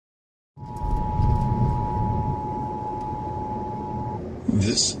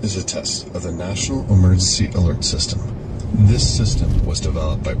This is a test of the National Emergency Alert System. This system was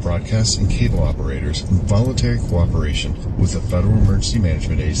developed by broadcast and cable operators in voluntary cooperation with the Federal Emergency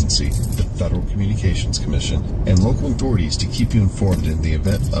Management Agency, the Federal Communications Commission, and local authorities to keep you informed in the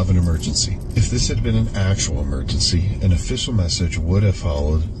event of an emergency. If this had been an actual emergency, an official message would have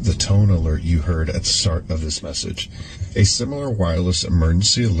followed the tone alert you heard at the start of this message. A similar wireless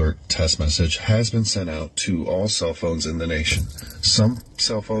emergency alert test message has been sent out to all cell phones in the nation. Some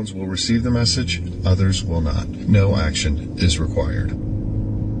cell phones will receive the message, others will not. No action is required.